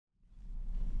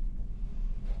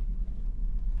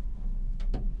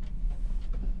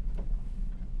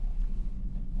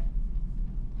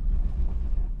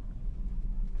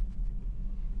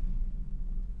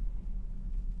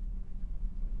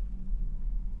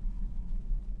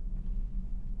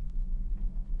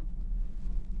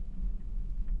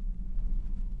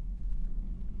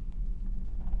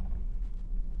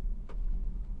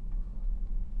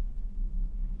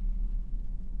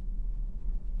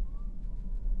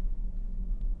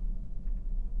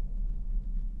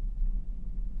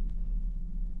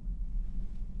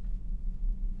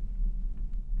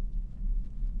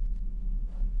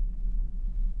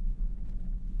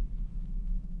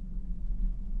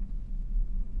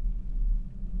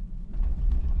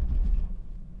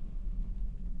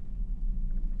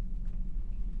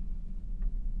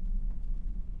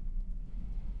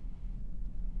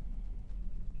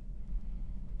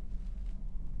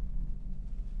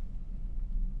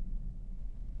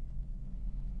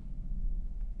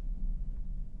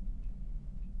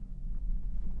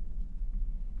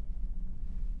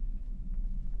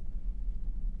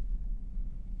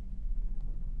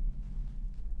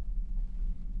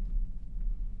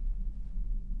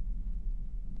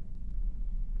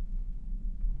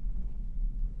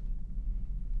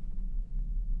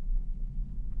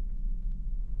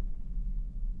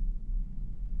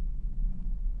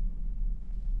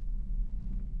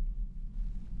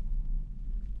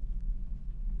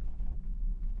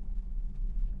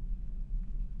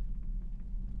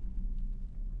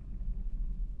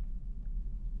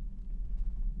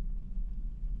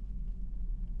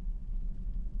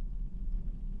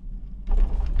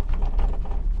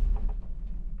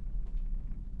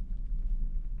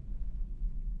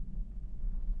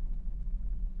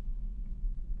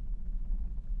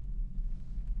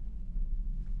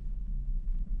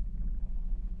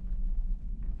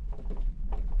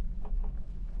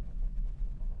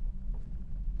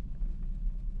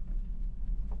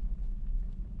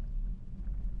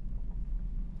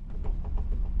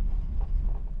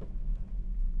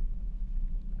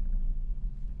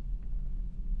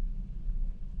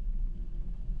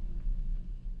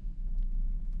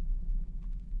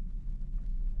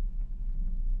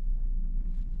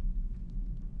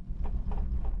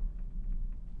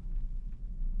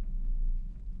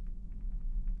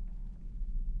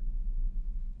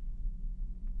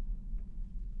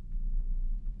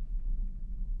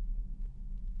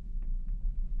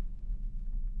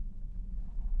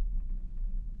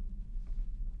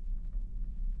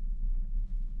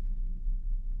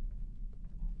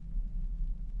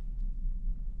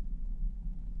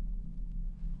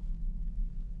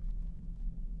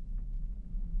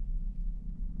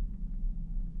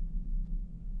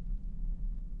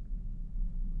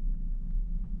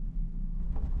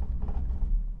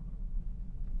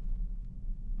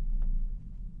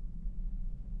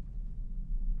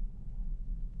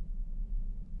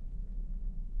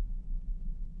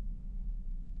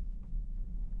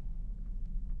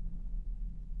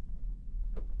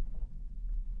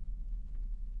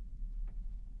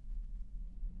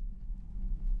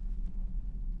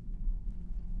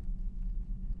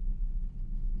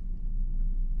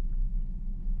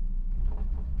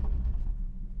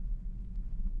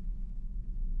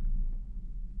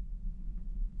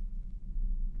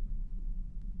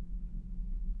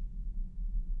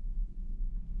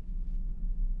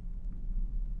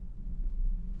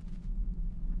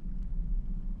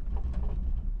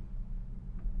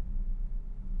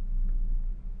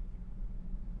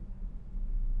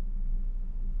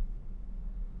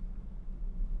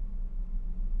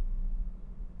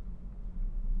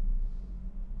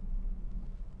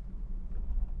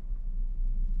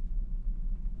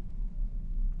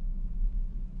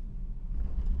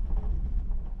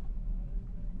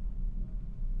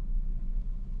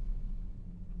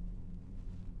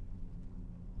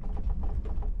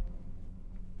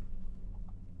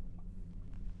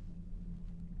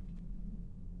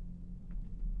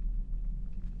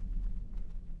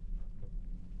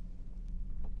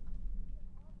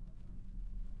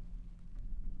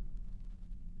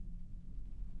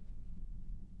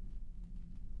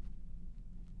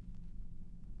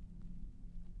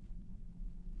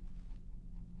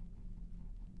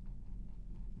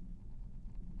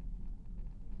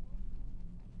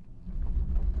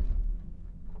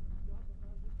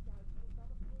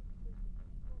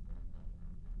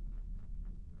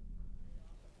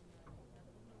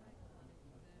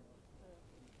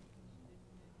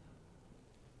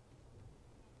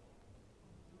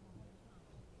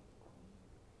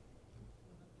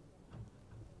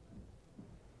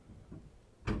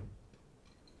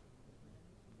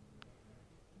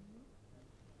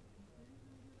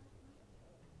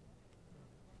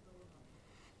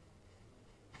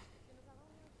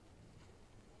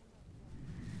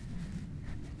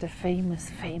The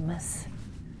famous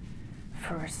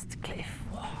first cliff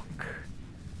walk.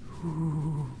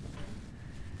 Ooh.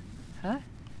 Huh?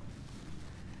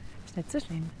 Ist nicht so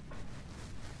schlimm.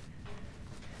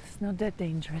 It's not that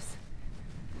dangerous.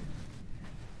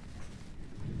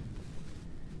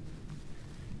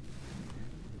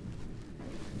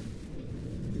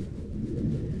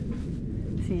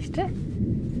 Siehst du?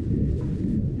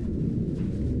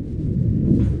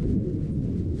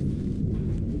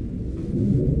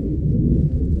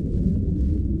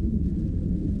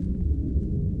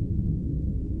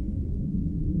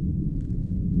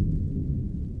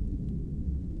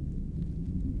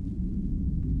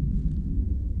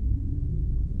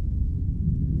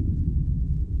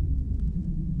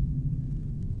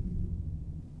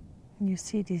 You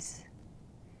see these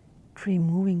 3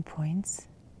 moving points?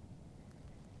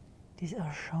 These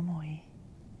are chamois,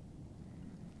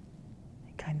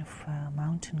 a kind of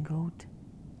mountain goat.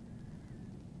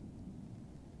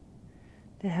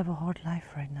 They have a hard life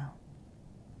right now,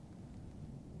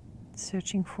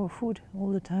 searching for food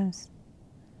all the times.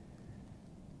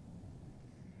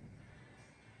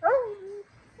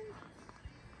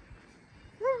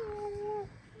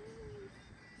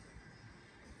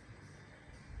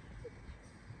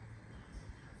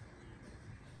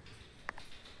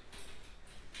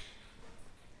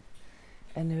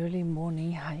 An early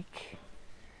morning hike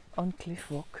on cliff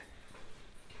walk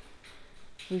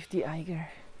with the Eiger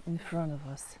in front of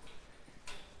us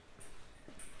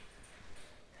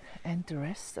and the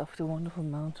rest of the wonderful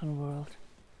mountain world.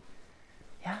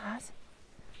 Yes.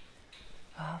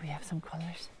 Oh, we have some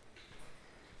colors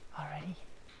already.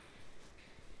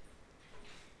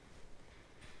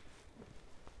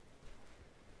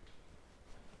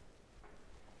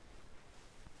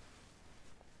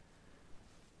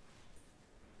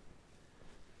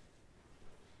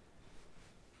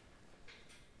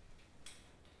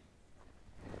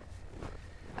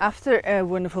 After a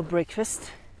wonderful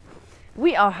breakfast,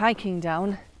 we are hiking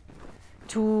down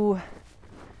to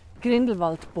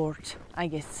Grindelwald Bort, I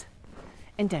guess.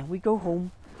 And then we go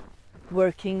home,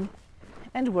 working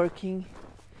and working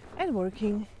and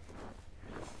working.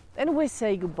 And we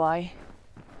say goodbye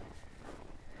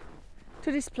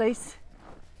to this place.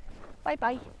 Bye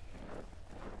bye.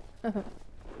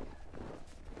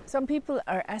 Some people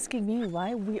are asking me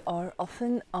why we are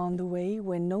often on the way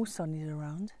when no sun is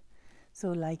around.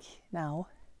 So like now.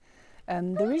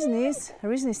 The reason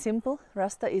is simple.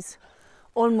 Rasta is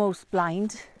almost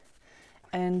blind,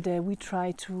 and we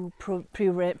try to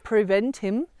prevent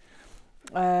him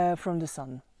from the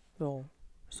sun,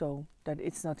 so that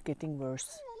it's not getting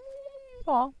worse.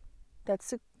 Oh,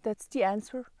 that's the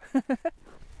answer.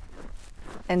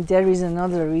 And there is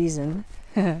another reason.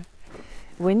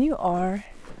 When you are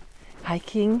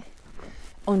hiking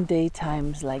on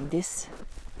daytimes like this,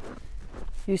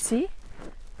 you see,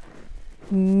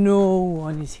 no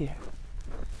one is here.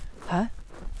 Huh?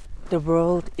 The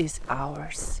world is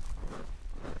ours.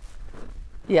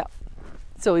 Yeah,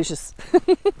 so it's just.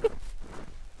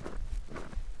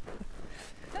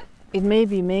 It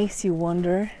maybe makes you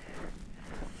wonder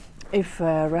if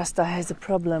Rasta has a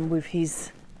problem with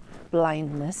his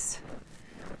blindness.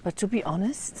 But to be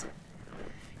honest,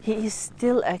 he is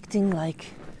still acting like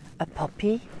a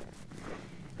puppy.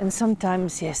 And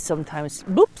sometimes, yes, sometimes,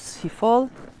 whoops, he falls.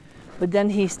 But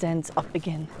then he stands up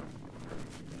again.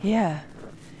 Yeah,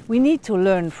 we need to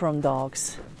learn from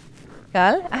dogs.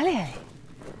 Gal? Allez.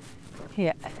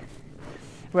 Yeah.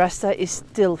 Rasta is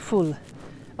still full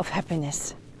of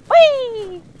happiness.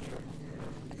 Whee!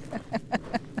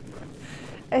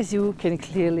 As you can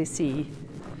clearly see.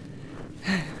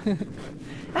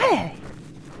 Allez.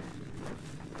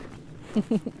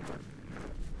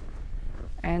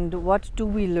 And what do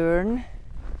we learn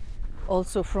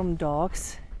also from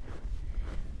dogs?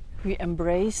 We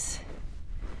embrace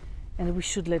and we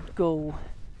should let go.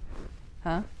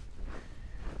 Huh?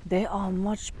 They are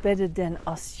much better than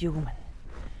us human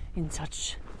in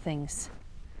such things.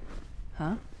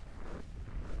 Huh?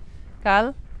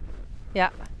 Carl? Yeah.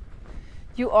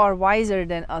 You are wiser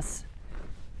than us.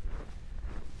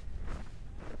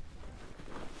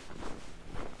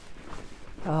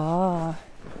 Ah,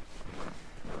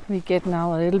 we get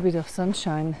now a little bit of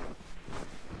sunshine.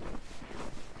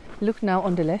 Look now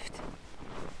on the left.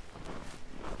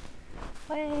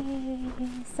 Hey,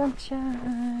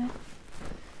 sunshine.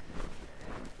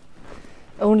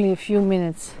 Only a few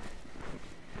minutes.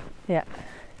 Yeah.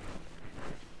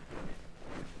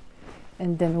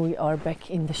 And then we are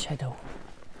back in the shadow.